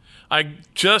thinking. I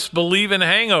just believe in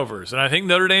hangovers, and I think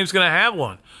Notre Dame's going to have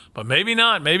one. But maybe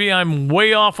not. Maybe I'm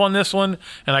way off on this one,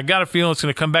 and I got a feeling it's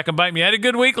going to come back and bite me. I had a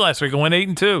good week last week. I went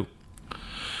 8-2.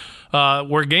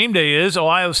 Where game day is,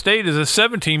 Ohio State is a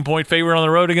 17-point favorite on the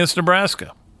road against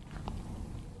Nebraska.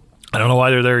 I don't know why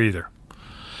they're there either.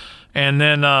 And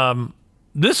then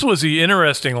this was the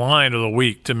interesting line of the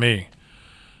week to me.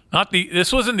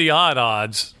 This wasn't the odd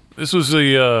odds. This was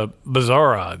the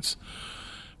bizarre odds.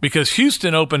 Because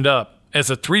Houston opened up as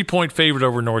a 3-point favorite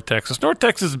over North Texas. North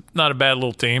Texas is not a bad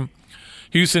little team.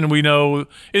 Houston, we know,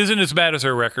 isn't as bad as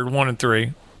their record,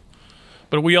 1-3.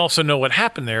 But we also know what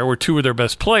happened there, where 2 of their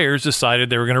best players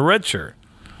decided they were going to redshirt.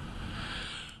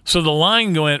 So the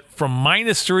line went from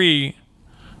 -3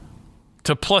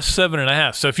 to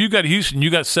 +7.5. So if you got Houston,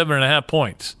 you got 7.5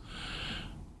 points.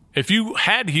 If you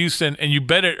had Houston and you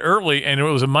bet it early and it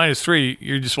was a -3,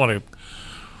 you just want to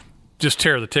just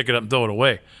tear the ticket up and throw it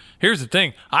away. Here's the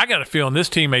thing. I got a feeling this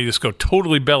team may just go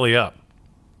totally belly up.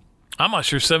 I'm not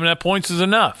sure 7.5 points is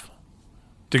enough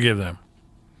to give them.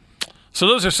 So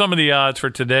those are some of the odds for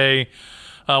today.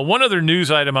 One other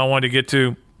news item I wanted to get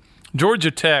to.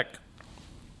 Georgia Tech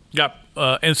got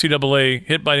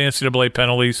hit by the NCAA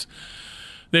penalties.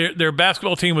 Their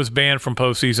basketball team was banned from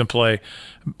postseason play.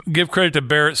 Give credit to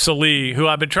Barrett Sallee, who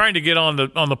I've been trying to get on the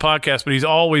podcast, but he's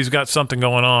always got something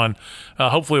going on.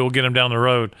 Hopefully we'll get him down the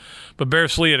road. But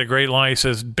Barrett Sallee had a great line. He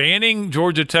says, banning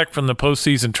Georgia Tech from the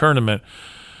postseason tournament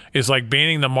is like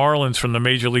banning the Marlins from the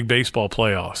Major League Baseball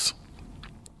playoffs.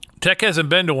 Tech hasn't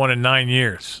been to one in 9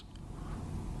 years.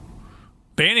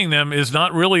 Banning them is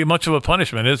not really much of a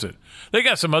punishment, is it? They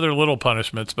got some other little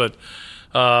punishments, but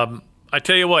I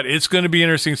tell you what, it's going to be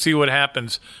interesting to see what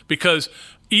happens, because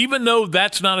even though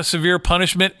that's not a severe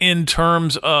punishment in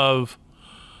terms of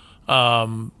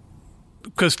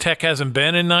because Tech hasn't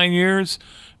been in 9 years,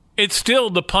 it's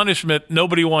still the punishment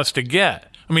nobody wants to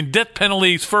get. I mean, death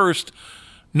penalties first,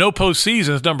 no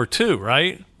postseason is number 2,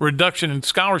 right? Reduction in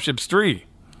scholarships 3.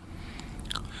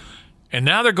 And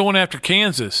now they're going after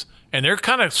Kansas, and they're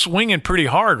kind of swinging pretty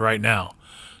hard right now.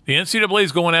 The NCAA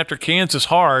is going after Kansas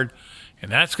hard,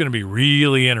 and that's going to be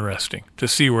really interesting to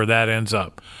see where that ends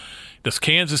up. Does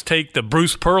Kansas take the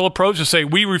Bruce Pearl approach and say,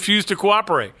 we refuse to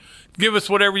cooperate? Give us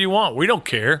whatever you want. We don't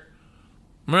care.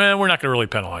 We're not going to really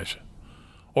penalize you.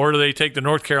 Or do they take the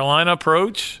North Carolina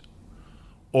approach?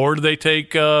 Or do they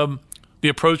take the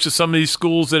approach to some of these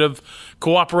schools that have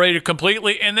cooperated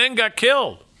completely and then got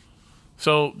killed?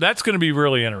 So that's going to be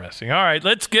really interesting. All right,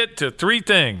 let's get to 3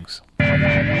 things.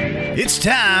 It's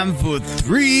time for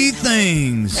 3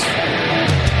 things.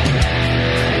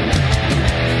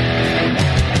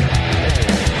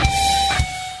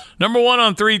 Number 1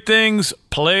 on 3 things,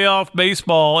 playoff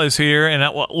baseball is here. And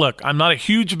look, I'm not a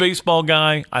huge baseball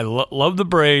guy. I love the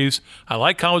Braves. I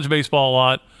like college baseball a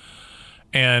lot.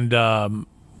 And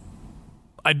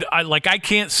I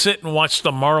can't sit and watch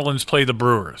the Marlins play the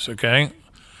Brewers, okay?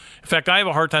 In fact, I have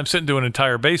a hard time sitting through an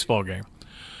entire baseball game.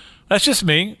 That's just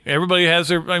me. Everybody has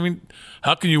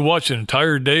how can you watch an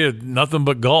entire day of nothing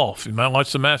but golf? You might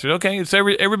watch the Masters. Okay,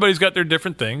 everybody's got their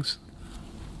different things.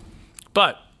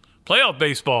 But playoff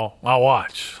baseball, I'll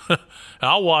watch.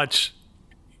 I'll watch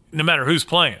no matter who's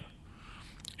playing.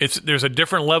 There's a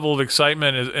different level of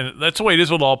excitement, and that's the way it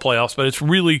is with all playoffs. But it's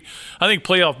really, I think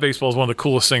playoff baseball is one of the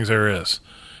coolest things there is,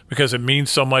 because it means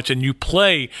so much, and you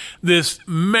play this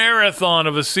marathon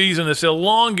of a season, this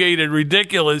elongated,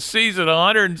 ridiculous season,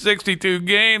 162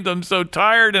 games. I'm so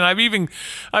tired, and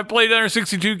I've played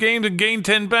 162 games and gained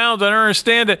 10 pounds. I don't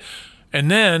understand it.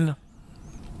 And then,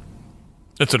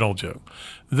 it's an old joke.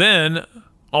 Then,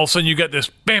 all of a sudden, you got this,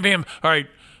 bam, bam, all right,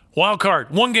 wild card,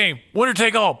 1 game, winner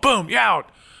take all, boom, you're out.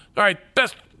 All right,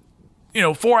 best,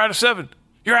 4 out of 7,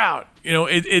 you're out.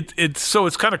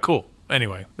 It's kind of cool.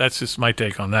 Anyway, that's just my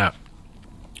take on that.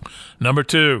 Number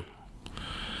 2,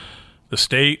 the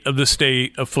state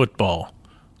of football.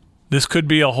 This could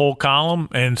be a whole column,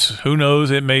 and who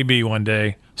knows, it may be one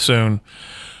day soon.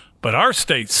 But our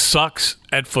state sucks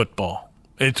at football.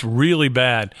 It's really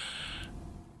bad.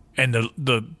 And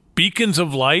the beacons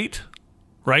of light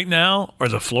right now are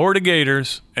the Florida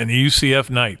Gators and the UCF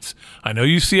Knights. I know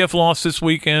UCF lost this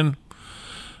weekend.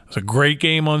 It was a great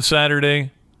game on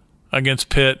Saturday against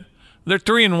Pitt. They're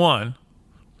 3-1.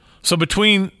 So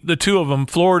between the two of them,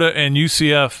 Florida and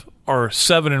UCF are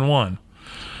 7-1.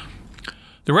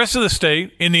 The rest of the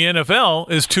state in the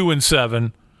NFL is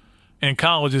 2-7, and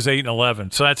college is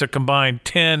 8-11. So that's a combined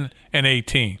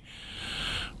 10-18.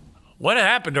 What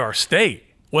happened to our state?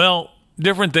 Well,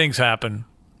 different things happen.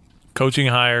 Coaching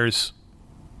hires.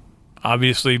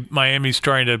 Obviously, Miami's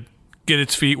trying to get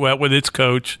its feet wet with its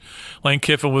coach. Lane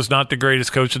Kiffin was not the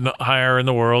greatest coach hire in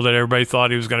the world that everybody thought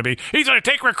he was going to be. He's going to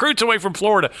take recruits away from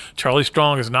Florida. Charlie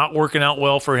Strong is not working out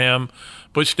well for him.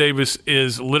 Butch Davis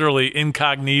is literally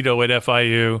incognito at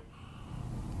FIU.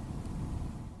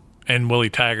 And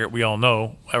Willie Taggart, we all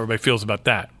know how everybody feels about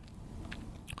that.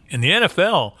 In the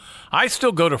NFL, I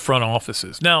still go to front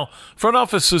offices. Now, front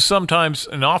offices sometimes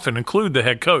and often include the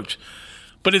head coach,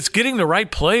 but it's getting the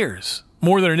right players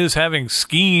more than it is having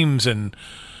schemes and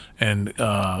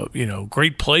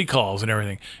great play calls and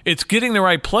everything. It's getting the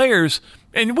right players,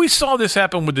 and we saw this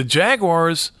happen with the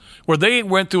Jaguars, where they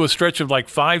went through a stretch of like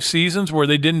 5 seasons where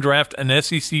they didn't draft an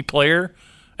SEC player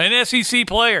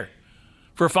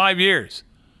for 5 years.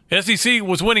 The SEC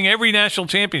was winning every national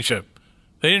championship.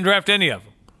 They didn't draft any of them.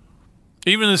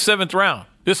 Even in the 7th round.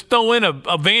 Just throw in a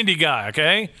Vandy guy,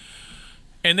 okay?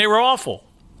 And they were awful.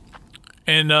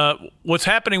 And what's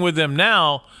happening with them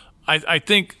now, I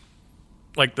think,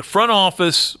 like the front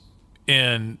office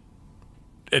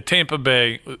at Tampa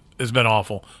Bay has been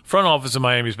awful. Front office in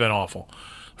Miami has been awful.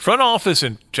 Front office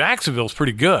in Jacksonville is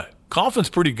pretty good. Coffin's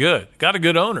pretty good. Got a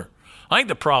good owner. I think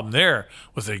the problem there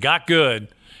was they got good,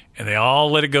 and they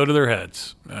all let it go to their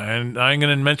heads. And I ain't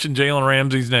going to mention Jalen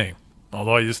Ramsey's name,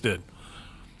 although I just did.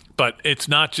 But it's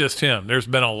not just him. There's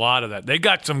been a lot of that. They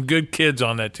got some good kids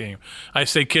on that team. I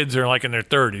say kids are like in their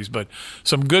 30s, but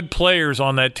some good players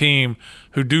on that team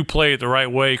who do play it the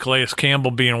right way, Calais Campbell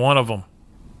being one of them.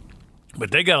 But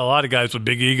they got a lot of guys with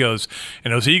big egos,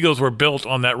 and those egos were built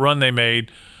on that run they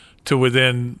made to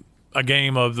within a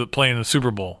game of playing the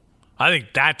Super Bowl. I think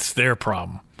that's their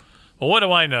problem. Well, what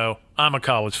do I know? I'm a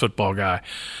college football guy.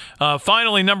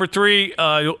 Finally, number 3,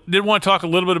 did want to talk a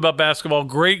little bit about basketball.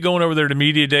 Great going over there to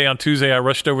Media Day on Tuesday. I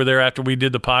rushed over there after we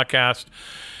did the podcast.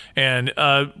 And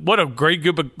what a great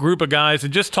group of guys.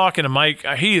 And just talking to Mike,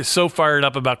 he is so fired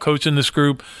up about coaching this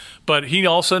group. But he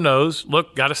also knows,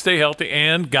 look, got to stay healthy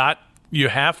and you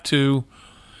have to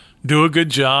do a good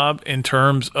job in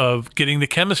terms of getting the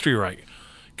chemistry right.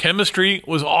 Chemistry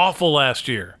was awful last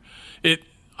year.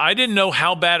 I didn't know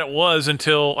how bad it was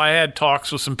until I had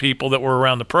talks with some people that were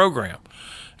around the program,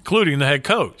 including the head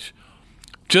coach.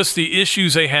 Just the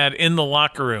issues they had in the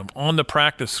locker room, on the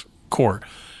practice court.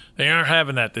 They aren't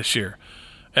having that this year.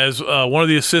 As one of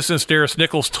the assistants, Darius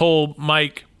Nichols, told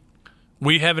Mike,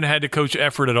 we haven't had to coach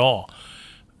effort at all.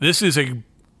 This is a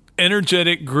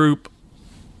energetic group,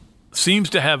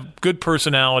 seems to have good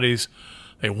personalities.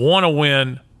 They want to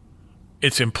win.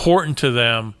 It's important to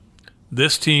them.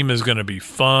 This team is going to be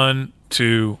fun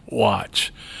to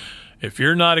watch. If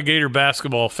you're not a Gator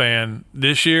basketball fan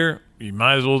this year, you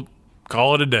might as well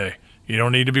call it a day. You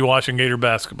don't need to be watching Gator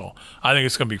basketball. I think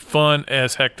it's going to be fun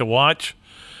as heck to watch.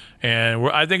 And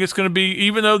I think it's going to be,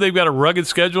 even though they've got a rugged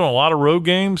schedule and a lot of road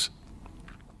games,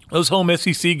 those home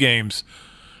SEC games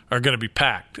are going to be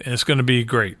packed, and it's going to be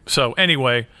great. So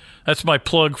anyway, that's my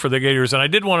plug for the Gators. And I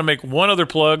did want to make one other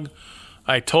plug.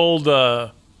 I told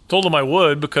them I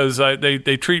would because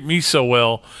they treat me so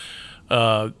well.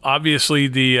 Obviously,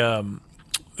 the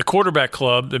quarterback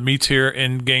club that meets here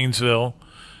in Gainesville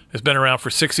has been around for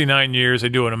 69 years. They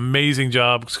do an amazing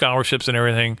job, scholarships and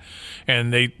everything.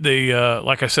 And they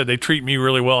like I said, they treat me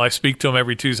really well. I speak to them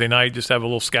every Tuesday night, just have a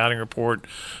little scouting report,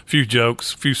 a few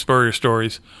jokes, a few Spurrier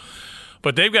stories.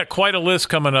 But they've got quite a list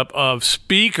coming up of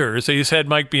speakers. They just had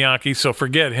Mike Bianchi, so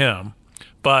forget him.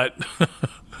 But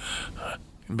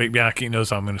Big Bianchi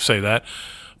knows I'm going to say that.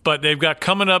 But they've got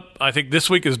coming up, I think this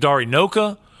week is Dari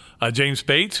Noka, James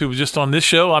Bates, who was just on this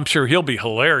show. I'm sure he'll be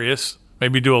hilarious.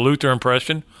 Maybe do a Luther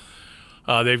impression.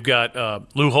 They've got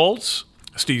Lou Holtz,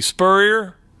 Steve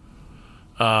Spurrier,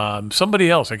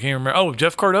 somebody else. I can't remember. Oh,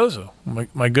 Jeff Cardozo,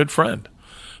 my good friend.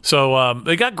 So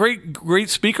they got great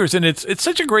speakers, and it's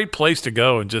such a great place to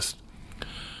go. And just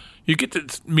you get to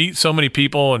meet so many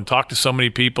people and talk to so many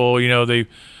people. You know, there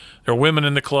are women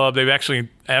in the club. They've actually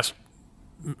asked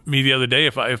me the other day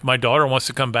if my daughter wants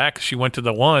to come back. She went to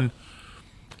the one,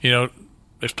 you know,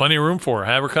 there's plenty of room for her.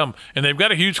 Have her come. And they've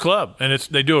got a huge club, and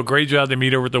they do a great job. They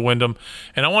meet over at the Wyndham.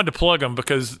 And I wanted to plug them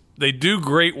because they do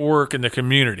great work in the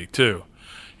community, too.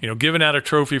 Giving out a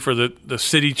trophy for the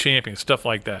city champion, stuff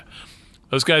like that.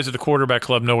 Those guys at the quarterback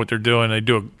club know what they're doing. They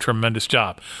do a tremendous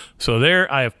job. So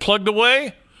there, I have plugged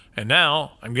away, and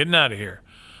now I'm getting out of here.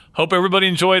 Hope everybody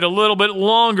enjoyed a little bit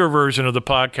longer version of the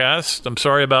podcast. I'm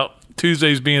sorry about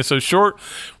Tuesdays being so short.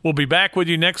 We'll be back with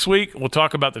you next week. We'll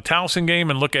talk about the Towson game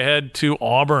and look ahead to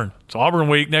Auburn. It's Auburn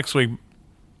week next week.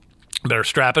 Better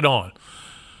strap it on.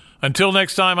 Until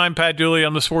next time, I'm Pat Dooley.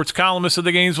 I'm the sports columnist of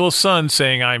the Gainesville Sun,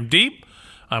 saying I'm deep,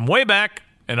 I'm way back,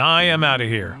 and I am out of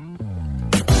here.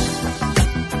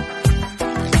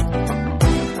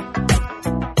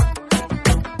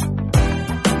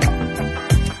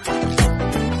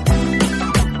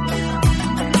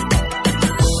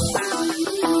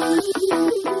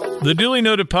 The Duly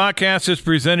Noted podcast is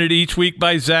presented each week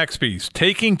by Zaxby's,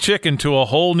 taking chicken to a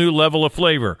whole new level of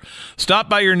flavor. Stop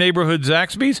by your neighborhood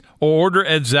Zaxby's or order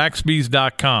at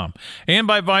Zaxby's.com. And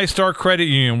by ViStar Credit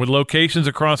Union with locations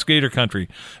across Gator Country.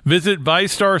 Visit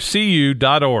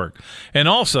ViStarCU.org. And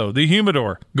also the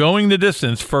Humidor, going the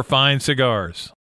distance for fine cigars.